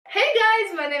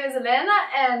guys, my name is Elena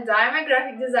and I'm a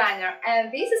graphic designer,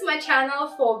 and this is my channel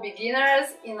for beginners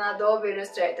in Adobe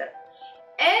Illustrator.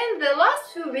 And the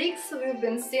last few weeks we've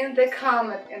been seeing the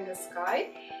comet in the sky,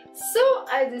 so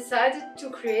I decided to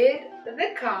create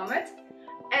the comet.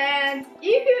 And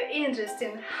if you're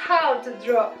interested in how to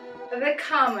draw the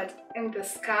comet in the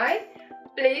sky,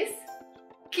 please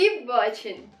keep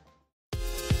watching.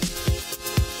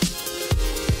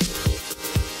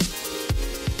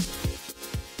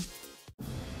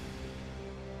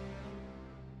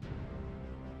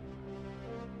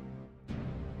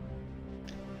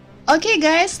 Okay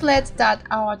guys, let's start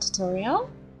our tutorial.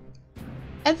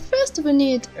 At first we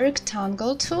need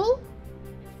rectangle tool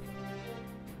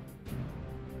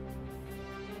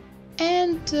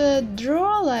and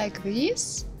draw like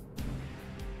this.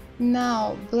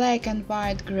 Now black and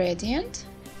white gradient,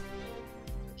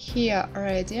 here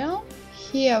radial,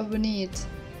 here we need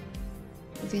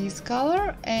this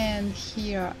color and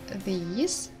here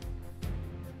this.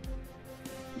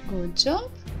 Good job.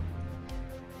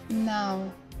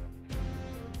 Now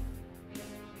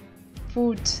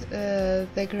put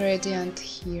the gradient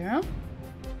here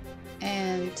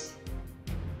and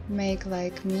make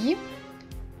like me.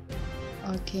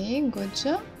 Okay, good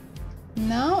job.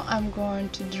 Now I'm going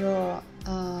to draw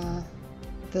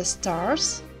the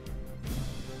stars.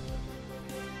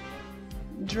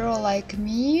 Draw like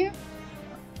me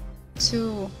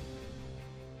 2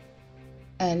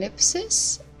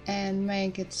 ellipses and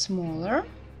make it smaller.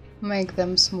 Make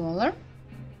them smaller.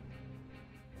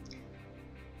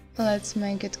 Let's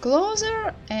make it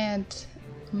closer and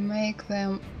make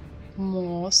them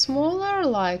more smaller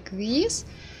like this.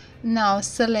 Now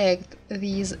select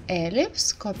this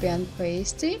ellipse, copy and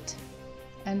paste it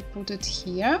and put it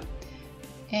here,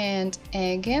 and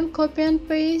again copy and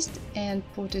paste and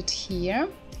put it here.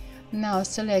 Now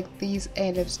select this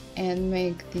ellipse and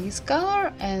make this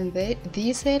color, and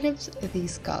this ellipse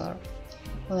this color.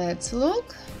 Let's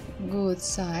look. Good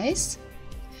size.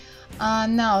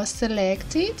 Now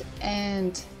select it,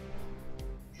 and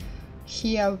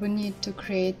here we need to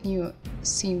create new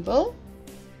symbol.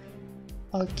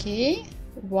 Okay,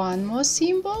 one more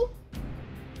symbol.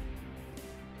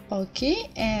 Okay,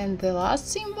 and the last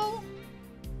symbol.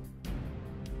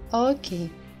 Okay,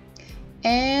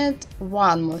 and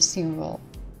one more symbol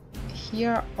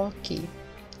here. Okay,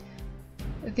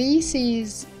 this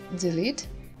is delete.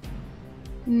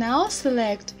 Now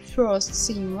select first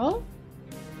symbol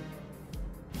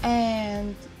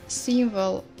and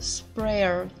symbol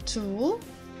sprayer tool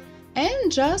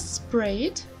and just spray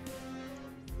it.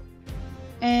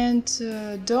 And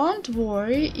don't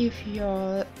worry if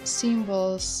your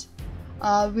symbols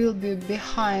will be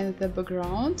behind the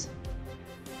background.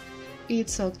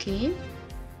 It's okay.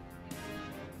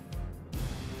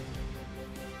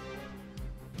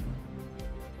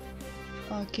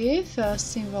 Okay,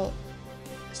 first symbol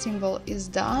is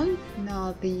done.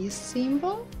 Now this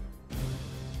symbol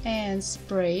and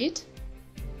spray it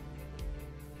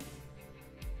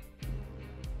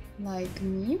like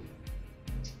me.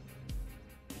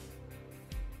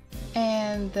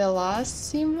 And the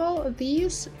last symbol,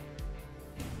 this,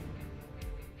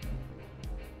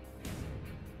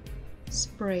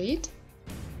 spray it.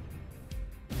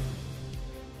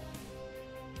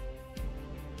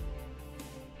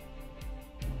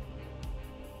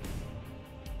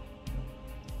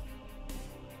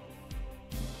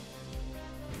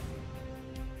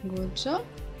 Good job.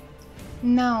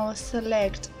 Now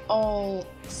select all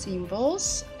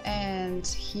symbols and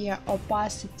here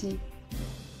opacity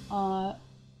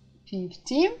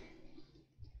 50.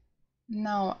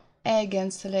 Now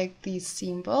again select this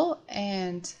symbol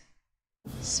and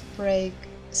spray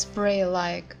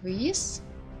like this.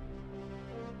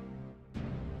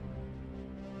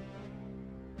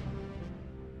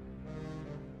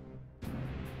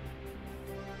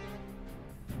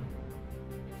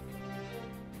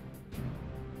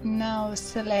 Now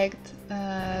select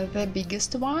the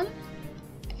biggest one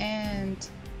and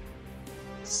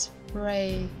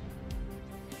spray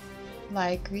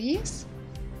like this.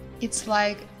 It's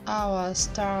like our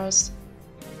stars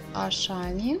are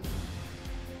shining.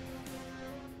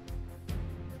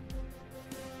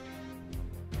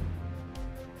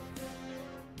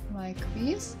 Like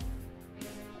this.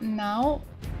 Now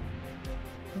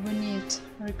we need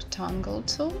rectangle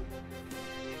tool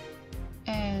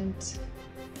and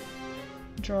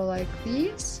draw like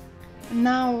this.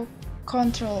 Now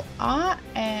Ctrl R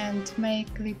and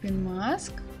make clipping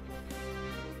mask.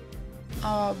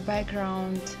 Our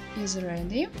background is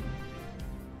ready.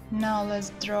 Now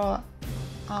let's draw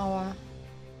our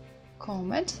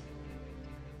comet.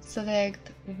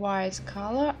 Select white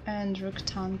color and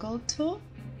rectangle tool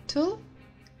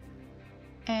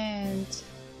and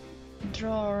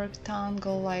draw a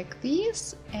rectangle like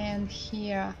this, and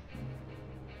here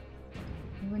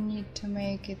we need to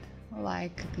make it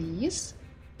like this.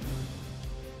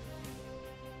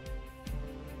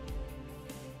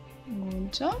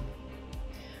 Good job.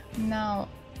 Now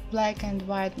black and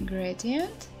white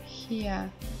gradient, here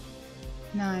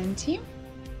 90,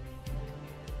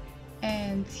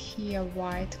 and here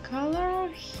white color,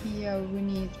 here we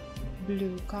need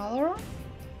blue color,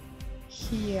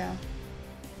 here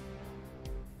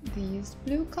this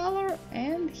blue color,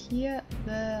 and here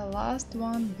the last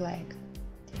one black,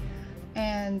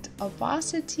 and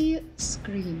opacity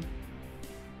screen.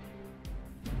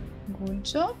 Good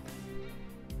job.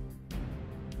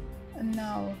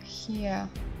 Now here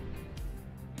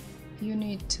you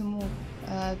need to move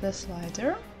the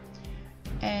slider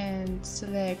and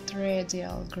select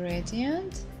radial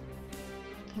gradient,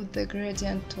 put the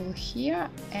gradient tool here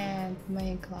and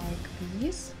make like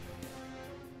this,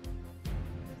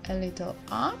 a little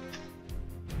up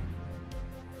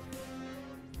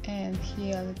and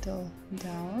here a little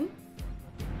down.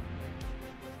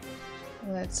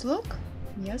 Let's look.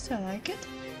 Yes, I like it.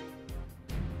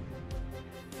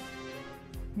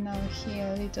 Now here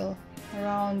a little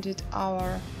rounded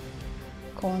our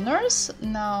corners.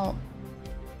 Now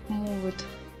move it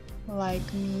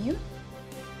like me,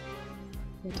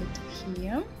 put it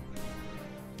here,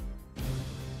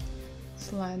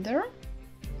 slider.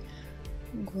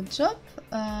 Good job.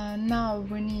 Now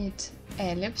we need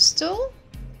ellipse tool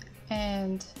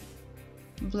and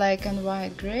black and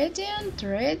white gradient,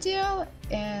 radial,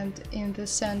 and in the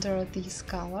center this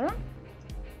color.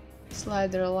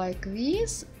 Slider like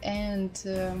this, and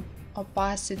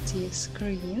opacity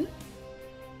screen,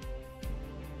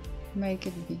 make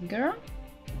it bigger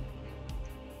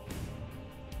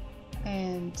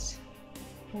and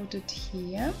put it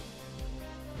here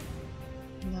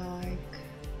like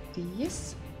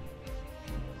this.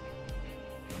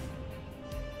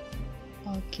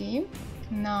 Okay,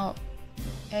 now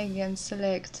again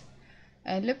select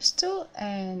ellipse tool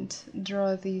and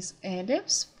draw this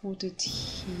ellipse, put it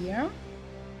here,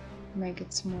 make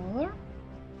it smaller,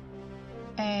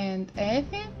 and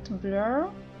effect, blur,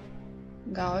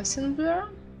 Gaussian blur,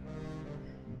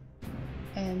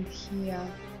 and here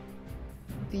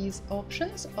these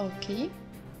options. Okay,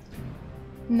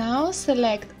 now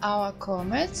select our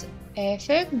comet,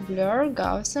 effect, blur,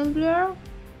 Gaussian blur,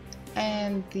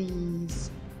 and these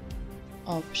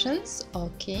options.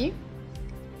 Okay,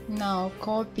 now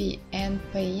copy and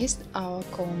paste our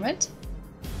comet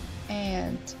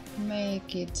and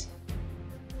make it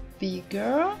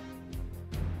bigger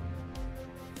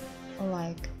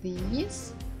like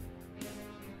this.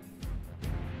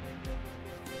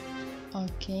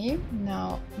 Okay,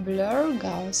 now blur,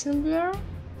 Gaussian blur,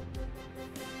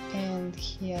 and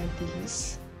here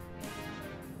these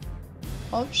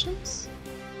options.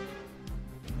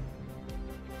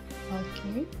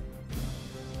 Okay.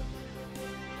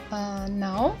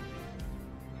 Now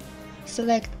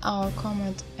select our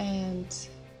comet and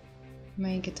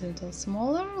make it a little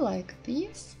smaller like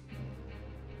this,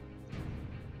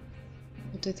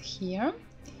 put it here.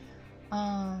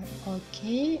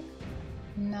 Okay,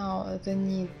 now they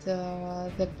need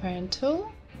the pen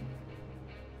tool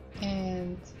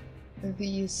and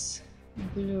this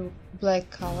black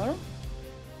color,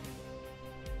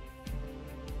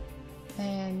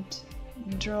 and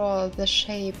draw the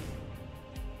shape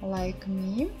like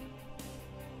me.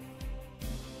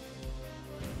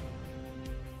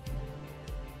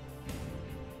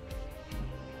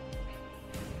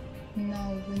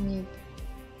 Now we need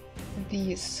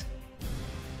this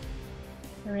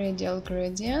radial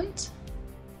gradient,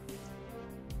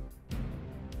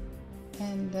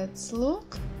 and let's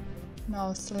look.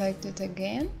 Now select it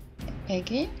again, and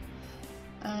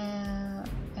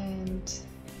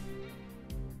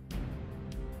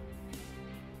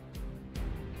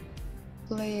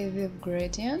play with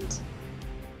gradient.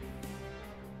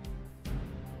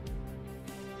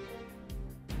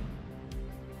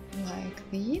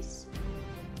 Like this.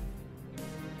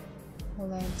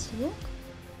 Let's look.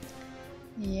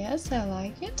 Yes, I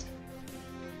like it.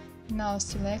 Now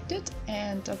select it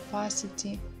and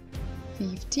opacity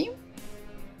 50.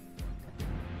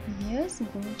 Yes,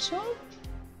 good job.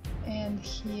 And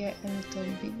here a little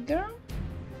bigger.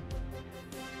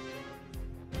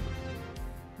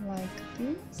 Like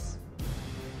this.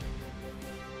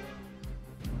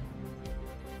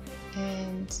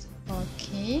 And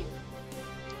okay.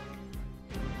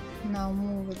 Now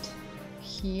move it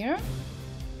here.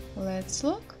 Let's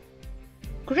look.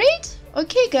 Great!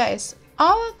 Okay guys,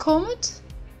 our comet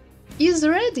is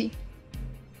ready.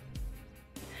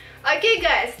 Okay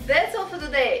guys, that's all for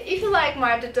today. If you like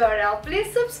my tutorial,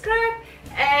 please subscribe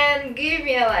and give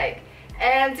me a like.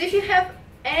 And if you have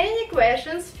any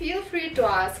questions, feel free to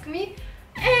ask me.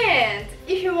 And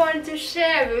if you want to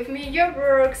share with me your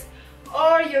works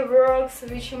or your works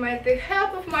which you might be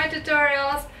help of my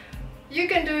tutorials, you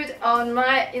can do it on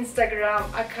my Instagram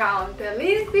account. The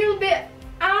link will be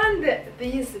under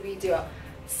this video.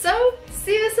 So,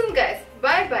 see you soon guys.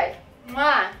 Bye bye.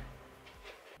 Mwah.